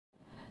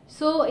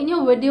So, in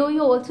your video,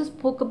 you also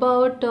spoke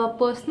about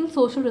personal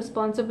social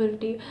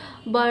responsibility,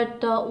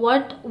 but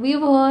what we've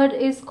heard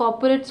is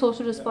corporate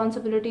social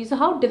responsibility. So,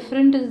 how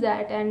different is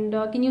that? And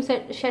can you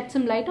shed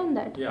some light on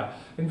that? Yeah,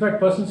 in fact,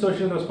 personal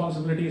social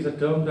responsibility is a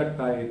term that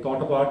I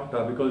thought about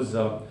because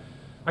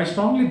I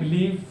strongly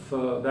believe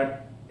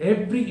that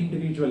every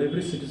individual,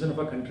 every citizen of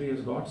a country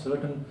has got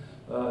certain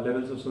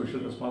levels of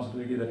social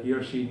responsibility that he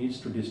or she needs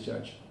to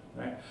discharge.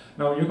 Right?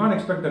 Now, you can't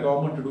expect the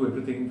government to do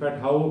everything. In fact,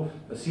 how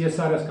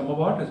CSR has come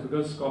about is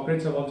because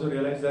corporates have also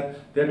realized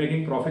that they're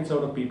making profits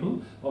out of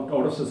people, out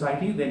of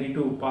society. They need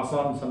to pass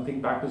on something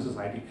back to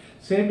society.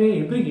 Same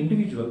way, every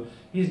individual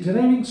is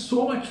deriving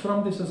so much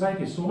from the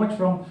society, so much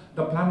from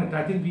the planet.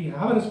 I think we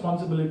have a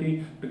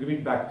responsibility to give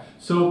it back.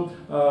 So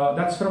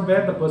that's from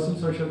where the personal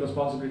social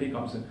responsibility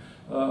comes in.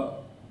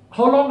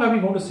 How long are we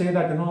going to say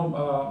that,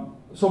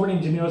 so many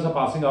engineers are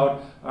passing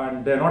out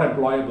and they're not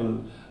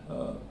employable?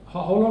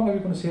 How long are we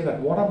going to say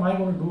that? What am I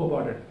going to do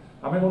about it?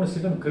 Am I going to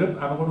sit and grip?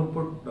 Am I going to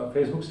put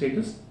Facebook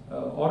status?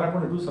 Or am I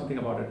going to do something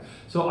about it?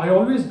 So I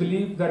always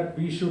believe that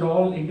we should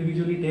all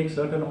individually take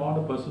certain amount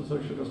of personal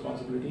social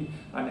responsibility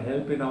and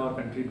help in our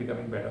country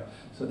becoming better.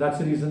 So that's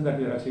the reason that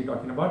we are actually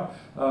talking about.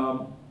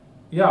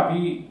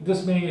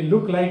 This may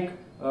look like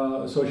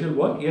social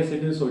work. Yes,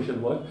 it is social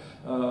work.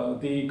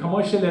 The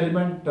commercial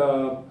element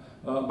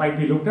might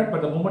be looked at,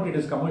 but the moment it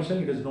is commercial,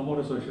 it is no more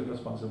a social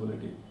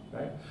responsibility,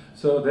 right?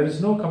 So there is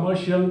no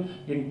commercial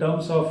in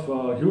terms of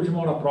huge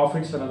amount of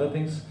profits and other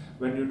things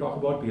when you talk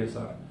about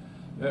PSR.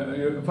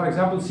 For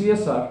example,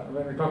 CSR,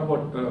 when we talk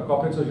about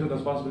corporate social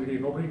responsibility,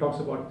 nobody talks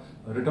about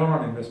return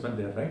on investment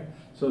there, right?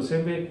 So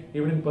same way,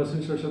 even in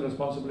personal social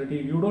responsibility,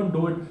 you don't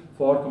do it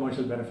for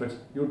commercial benefits.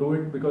 You do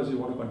it because you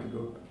want to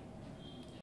contribute.